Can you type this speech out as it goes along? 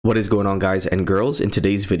What is going on, guys and girls? In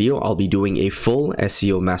today's video, I'll be doing a full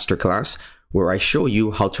SEO masterclass where I show you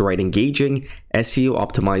how to write engaging SEO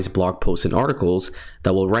optimized blog posts and articles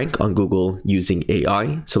that will rank on Google using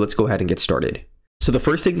AI. So let's go ahead and get started. So the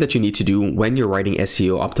first thing that you need to do when you're writing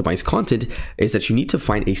SEO optimized content is that you need to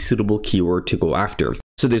find a suitable keyword to go after.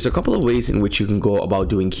 So there's a couple of ways in which you can go about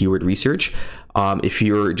doing keyword research. If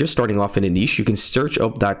you're just starting off in a niche, you can search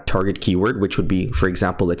up that target keyword, which would be, for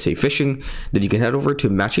example, let's say fishing. Then you can head over to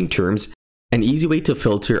matching terms. An easy way to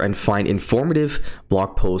filter and find informative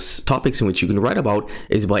blog posts, topics in which you can write about,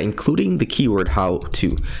 is by including the keyword how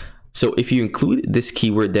to. So if you include this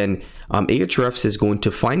keyword, then Ahrefs is going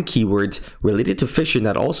to find keywords related to fishing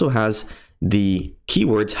that also has the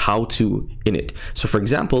keywords how to in it. So for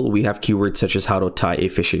example, we have keywords such as how to tie a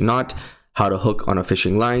fishing knot, how to hook on a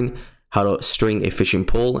fishing line, how to string a fishing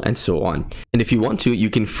pole, and so on. And if you want to, you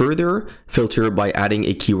can further filter by adding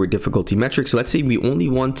a keyword difficulty metric. So let's say we only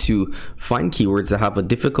want to find keywords that have a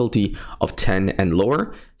difficulty of 10 and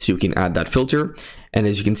lower. So you can add that filter. And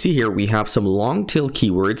as you can see here, we have some long tail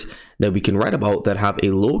keywords that we can write about that have a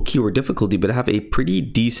low keyword difficulty, but have a pretty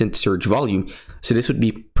decent search volume. So this would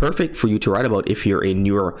be perfect for you to write about if you're a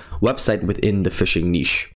newer website within the fishing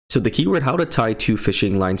niche. So the keyword how to tie two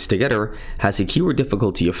fishing lines together has a keyword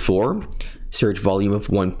difficulty of 4, search volume of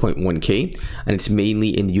 1.1K, and it's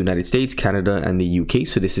mainly in the United States, Canada, and the UK.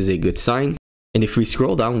 So this is a good sign. And if we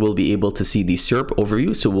scroll down, we'll be able to see the SERP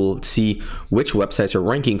overview. So we'll see which websites are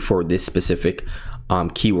ranking for this specific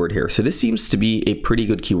keyword here. So this seems to be a pretty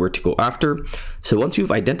good keyword to go after. So once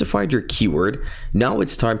you've identified your keyword, now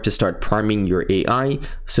it's time to start priming your AI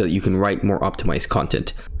so that you can write more optimized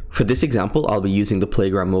content. For this example, I'll be using the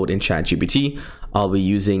playground mode in ChatGPT. I'll be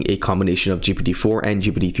using a combination of GPT-4 and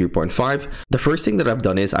GPT 3.5. The first thing that I've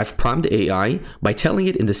done is I've primed the AI by telling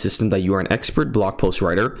it in the system that you are an expert blog post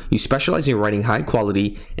writer. You specialize in writing high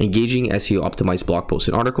quality, engaging SEO optimized blog posts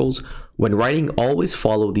and articles. When writing, always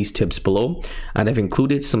follow these tips below. And I've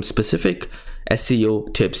included some specific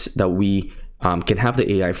SEO tips that we can have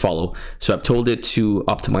the AI follow. So I've told it to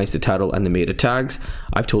optimize the title and the meta tags.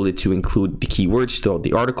 I've told it to include the keywords throughout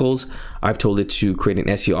the articles. I've told it to create an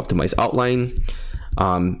SEO optimized outline,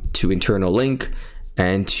 to internal link,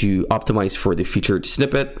 and to optimize for the featured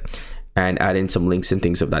snippet, and add in some links and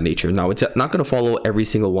things of that nature. Now, it's not going to follow every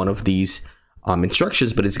single one of these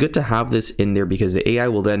instructions, but it's good to have this in there because the AI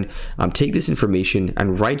will then take this information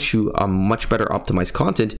and write you a much better optimized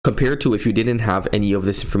content compared to if you didn't have any of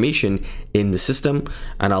this information in the system.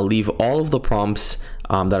 And I'll leave all of the prompts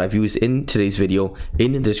that I've used in today's video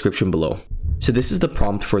in the description below. So this is the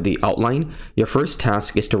prompt for the outline. Your first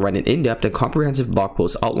task is to write an in-depth and comprehensive blog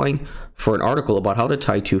post outline for an article about how to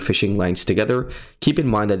tie two fishing lines together. Keep in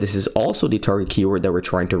mind that this is also the target keyword that we're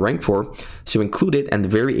trying to rank for. So include it and the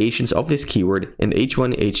variations of this keyword in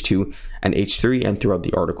H1, H2, and H3 and throughout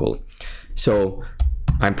the article. So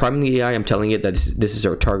I'm priming the AI, I'm telling it that this is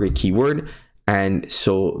our target keyword, and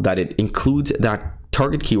so that it includes that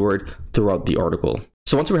target keyword throughout the article.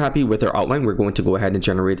 So once we're happy with our outline, we're going to go ahead and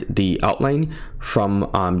generate the outline from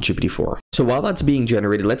GPT-4. So while that's being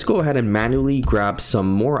generated, let's go ahead and manually grab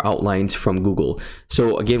some more outlines from Google.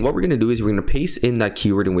 So again, what we're going to do is we're going to paste in that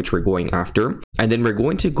keyword in which we're going after, and then we're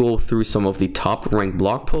going to go through some of the top ranked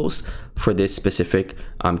blog posts for this specific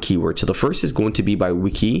keyword. So the first is going to be by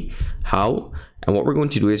WikiHow, and what we're going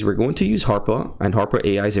to do is we're going to use Harpa, and Harpa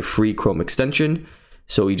AI is a free Chrome extension.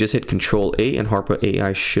 So you just hit Control A and Harpa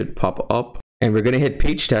AI should pop up. And we're going to hit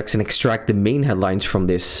page text and extract the main headlines from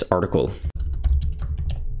this article.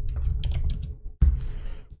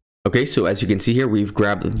 Okay, so as you can see here, we've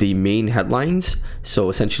grabbed the main headlines. So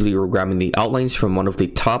essentially, we're grabbing the outlines from one of the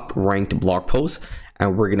top ranked blog posts,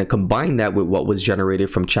 and we're going to combine that with what was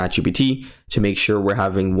generated from ChatGPT to make sure we're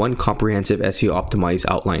having one comprehensive SEO optimized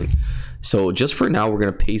outline. So just for now, we're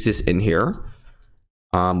going to paste this in here.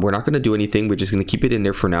 We're not going to do anything. We're just going to keep it in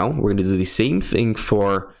there for now. We're going to do the same thing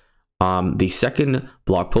for the second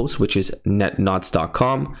blog post, which is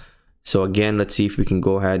netknots.com. So again, let's see if we can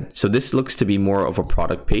go ahead. So this looks to be more of a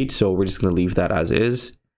product page, so we're just going to leave that as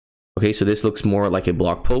is. Okay, so this looks more like a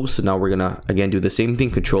blog post. So now we're going to again do the same thing.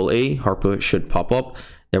 Control A, Harpa should pop up.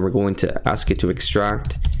 Then we're going to ask it to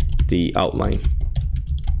extract the outline.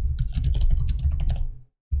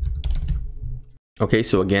 Okay,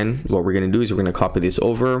 so again, what we're going to do is we're going to copy this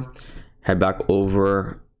over, head back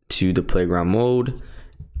over to the playground mode,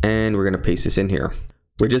 and we're going to paste this in here.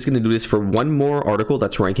 We're just going to do this for one more article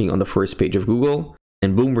that's ranking on the first page of Google.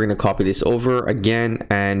 And boom, we're going to copy this over again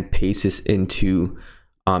and paste this into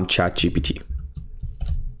ChatGPT.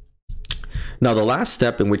 Now, the last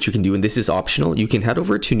step in which you can do, and this is optional, you can head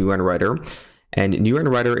over to NeuronWriter And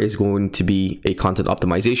NeuronWriter is going to be a content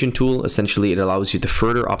optimization tool. Essentially, it allows you to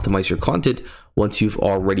further optimize your content once you've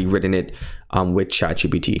already written it with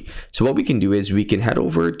ChatGPT. So what we can do is we can head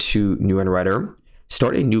over to NeuronWriter,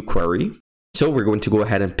 start a new query. So we're going to go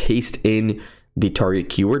ahead and paste in the target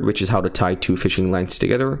keyword, which is how to tie two fishing lines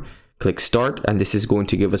together. Click start, and this is going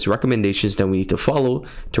to give us recommendations that we need to follow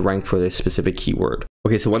to rank for this specific keyword.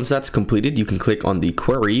 Okay, so once that's completed, you can click on the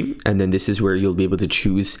query, and then this is where you'll be able to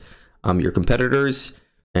choose your competitors,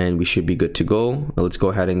 and we should be good to go. Now let's go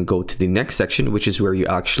ahead and go to the next section, which is where you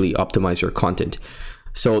actually optimize your content.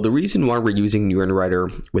 So the reason why we're using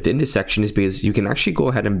NeuronWriter within this section is because you can actually go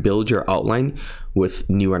ahead and build your outline with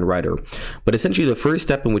NeuronWriter. But essentially the first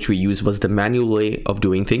step in which we used was the manual way of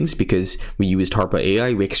doing things, because we used Harpa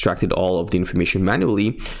AI, we extracted all of the information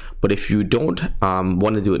manually. But if you don't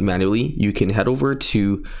want to do it manually, you can head over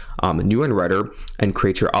to NeuronWriter and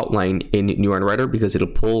create your outline in NeuronWriter, because it'll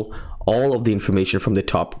pull all of the information from the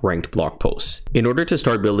top ranked blog posts. In order to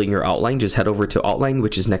start building your outline, just head over to outline,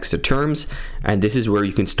 which is next to terms, and this is where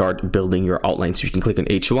you can start building your outline. So you can click on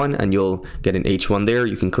H1 and you'll get an H1 there.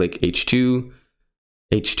 You can click H2,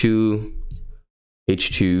 H2,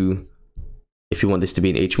 H2. If you want this to be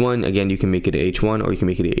an H1, again, you can make it an H1 or you can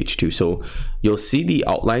make it an H2. So you'll see the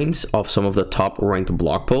outlines of some of the top ranked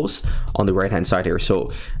blog posts on the right hand side here.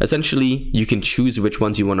 So essentially you can choose which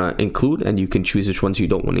ones you want to include and you can choose which ones you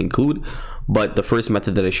don't want to include. But the first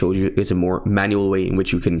method that I showed you is a more manual way in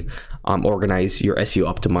which you can organize your SEO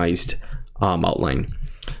optimized outline.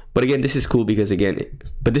 But again, this is cool because it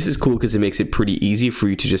makes it pretty easy for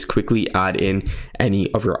you to just quickly add in any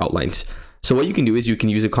of your outlines. So what you can do is you can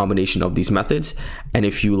use a combination of these methods. And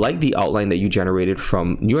if you like the outline that you generated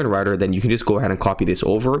from NeuronWriter, then you can just go ahead and copy this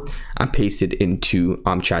over and paste it into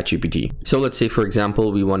ChatGPT. So let's say, for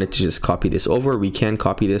example, we wanted to just copy this over. We can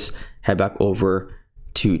copy this, head back over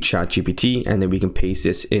to ChatGPT, and then we can paste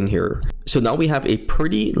this in here. So now we have a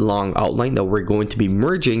pretty long outline that we're going to be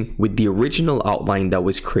merging with the original outline that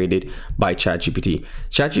was created by ChatGPT.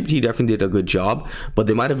 ChatGPT definitely did a good job, but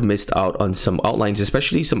they might have missed out on some outlines,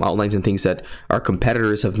 especially some outlines and things that our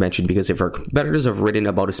competitors have mentioned, because if our competitors have written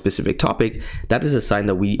about a specific topic, that is a sign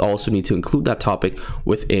that we also need to include that topic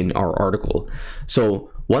within our article.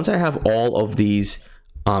 So once I have all of these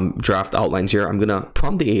draft outlines here, I'm gonna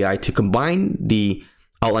prompt the AI to combine the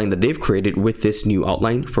outline that they've created with this new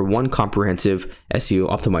outline for one comprehensive SEO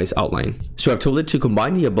optimized outline. So I've told it to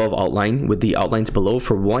combine the above outline with the outlines below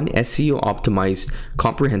for one SEO optimized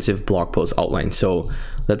comprehensive blog post outline. So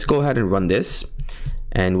let's go ahead and run this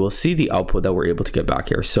and we'll see the output that we're able to get back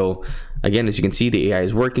here. So again, as you can see, the AI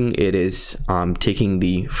is working. It is taking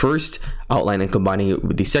the first outline and combining it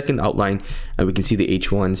with the second outline, and we can see the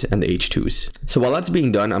H1s and the H2s. So while that's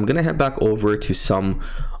being done, I'm gonna head back over to some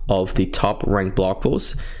of the top ranked blog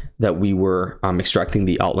posts that we were extracting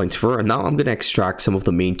the outlines for, and now I'm going to extract some of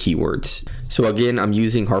the main keywords. So again, I'm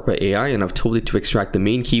using Harpa AI and I've told it to extract the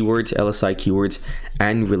main keywords, LSI keywords,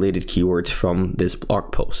 and related keywords from this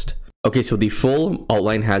blog post. Okay, so the full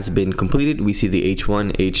outline has been completed. We see the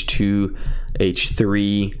H1, H2,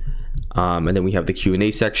 H3, and then we have the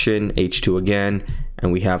Q&A section, H2 again,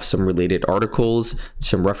 and we have some related articles,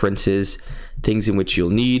 some references, things in which you'll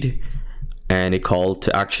need, and a call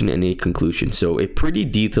to action and a conclusion. So a pretty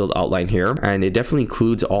detailed outline here, and it definitely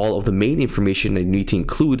includes all of the main information that you need to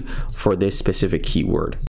include for this specific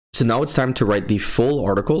keyword. So now it's time to write the full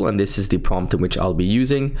article, and this is the prompt in which I'll be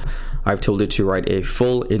using. I've told it to write a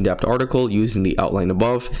full in-depth article using the outline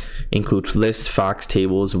above, include lists, facts,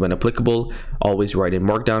 tables when applicable, always write in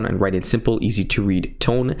Markdown and write in simple, easy to read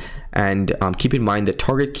tone, and keep in mind the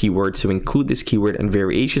target keyword, so include this keyword and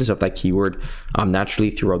variations of that keyword naturally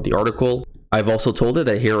throughout the article. I've also told it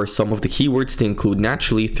that here are some of the keywords to include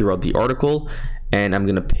naturally throughout the article, and I'm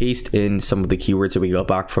going to paste in some of the keywords that we got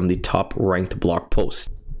back from the top ranked blog post.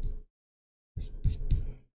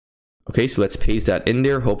 Okay, so let's paste that in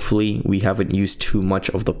there. Hopefully we haven't used too much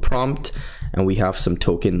of the prompt and we have some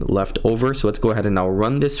token left over. So let's go ahead and now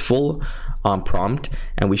run this full prompt,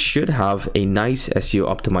 and we should have a nice SEO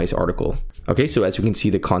optimized article. Okay, so as you can see,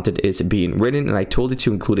 the content is being written, and I told it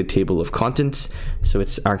to include a table of contents. So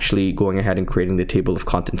it's actually going ahead and creating the table of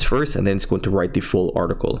contents first, and then it's going to write the full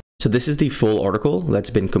article. So this is the full article that's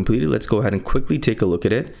been completed. Let's go ahead and quickly take a look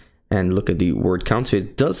at it and look at the word count. So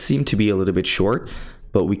it does seem to be a little bit short,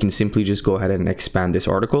 but we can simply just go ahead and expand this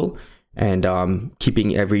article, and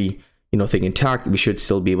keeping every thing intact, we should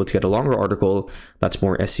still be able to get a longer article that's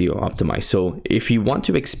more SEO optimized. So if you want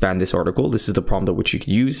to expand this article, this is the prompt that which you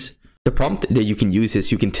can use. The prompt that you can use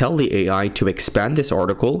is you can tell the AI to expand this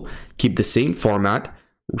article, keep the same format,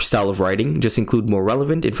 style of writing, just include more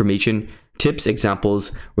relevant information tips,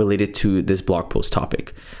 examples related to this blog post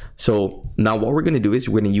topic. So now what we're going to do is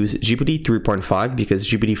we're going to use GPT 3.5 because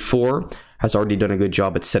GPT 4 has already done a good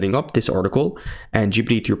job at setting up this article, and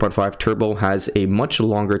GPT 3.5 Turbo has a much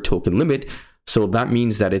longer token limit. So that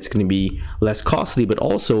means that it's going to be less costly, but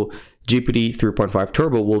also GPT 3.5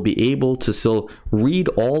 Turbo will be able to still read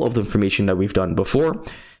all of the information that we've done before.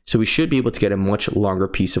 So we should be able to get a much longer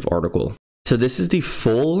piece of article. So this is the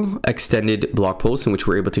full extended blog post in which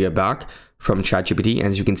we're able to get back from ChatGPT.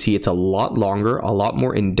 As you can see, it's a lot longer, a lot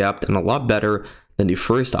more in-depth, and a lot better than the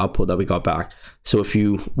first output that we got back. So if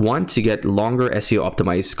you want to get longer SEO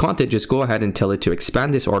optimized content, just go ahead and tell it to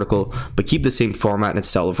expand this article, but keep the same format and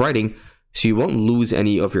style of writing so you won't lose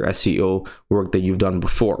any of your SEO work that you've done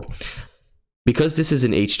before. Because this is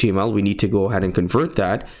an HTML, we need to go ahead and convert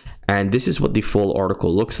that. And this is what the full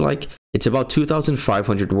article looks like. It's about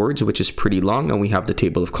 2,500 words, which is pretty long. And we have the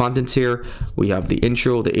table of contents here. We have the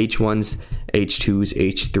intro, the H1s, H2s,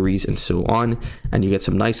 H3s, and so on. And you get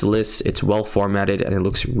some nice lists. It's well formatted and it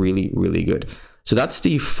looks really, really good. So that's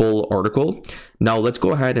the full article. Now let's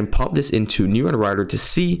go ahead and pop this into NeuronWriter to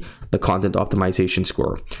see the content optimization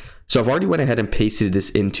score. So I've already went ahead and pasted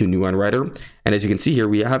this into NeuronWriter. And as you can see here,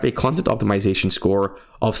 we have a content optimization score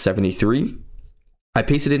of 73. I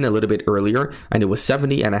pasted in a little bit earlier and it was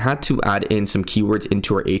 70, and I had to add in some keywords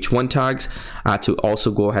into our H1 tags. I had to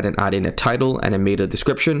also go ahead and add in a title and a meta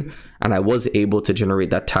description, and I was able to generate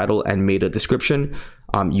that title and meta description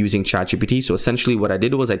using ChatGPT. So essentially what I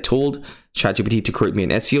did was I told ChatGPT to create me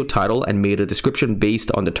an SEO title and meta description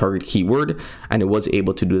based on the target keyword, and it was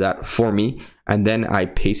able to do that for me. And then I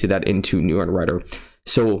pasted that into NeuronWriter.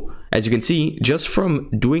 So as you can see, just from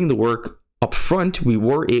doing the work up front, we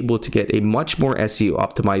were able to get a much more SEO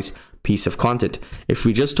optimized piece of content. If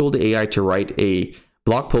we just told the AI to write a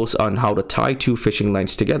blog post on how to tie two fishing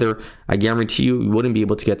lines together, I guarantee you wouldn't be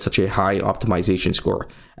able to get such a high optimization score.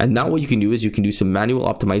 And now what you can do is you can do some manual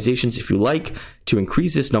optimizations if you like to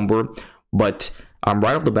increase this number, but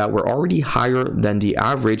right off the bat, we're already higher than the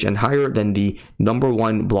average and higher than the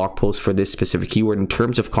 #1 blog post for this specific keyword in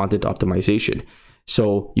terms of content optimization.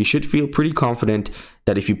 So you should feel pretty confident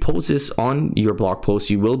that if you post this on your blog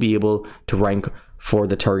post, you will be able to rank for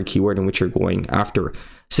the target keyword in which you're going after.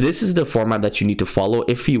 So this is the format that you need to follow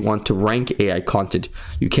if you want to rank AI content.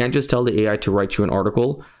 You can't just tell the AI to write you an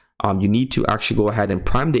article. You need to actually go ahead and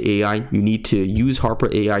prime the AI. You need to use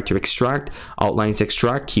Harpa AI to extract outlines,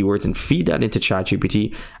 extract keywords, and feed that into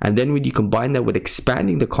ChatGPT. And then when you combine that with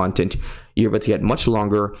expanding the content, you're able to get much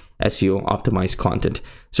longer SEO optimized content.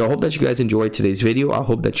 So I hope that you guys enjoyed today's video. I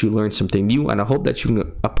hope that you learned something new, and I hope that you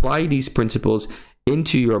can apply these principles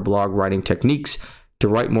into your blog writing techniques to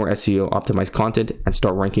write more SEO optimized content and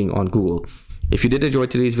start ranking on Google. If you did enjoy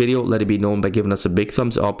today's video, let it be known by giving us a big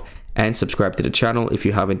thumbs up and subscribe to the channel if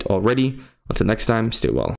you haven't already. Until next time, stay well.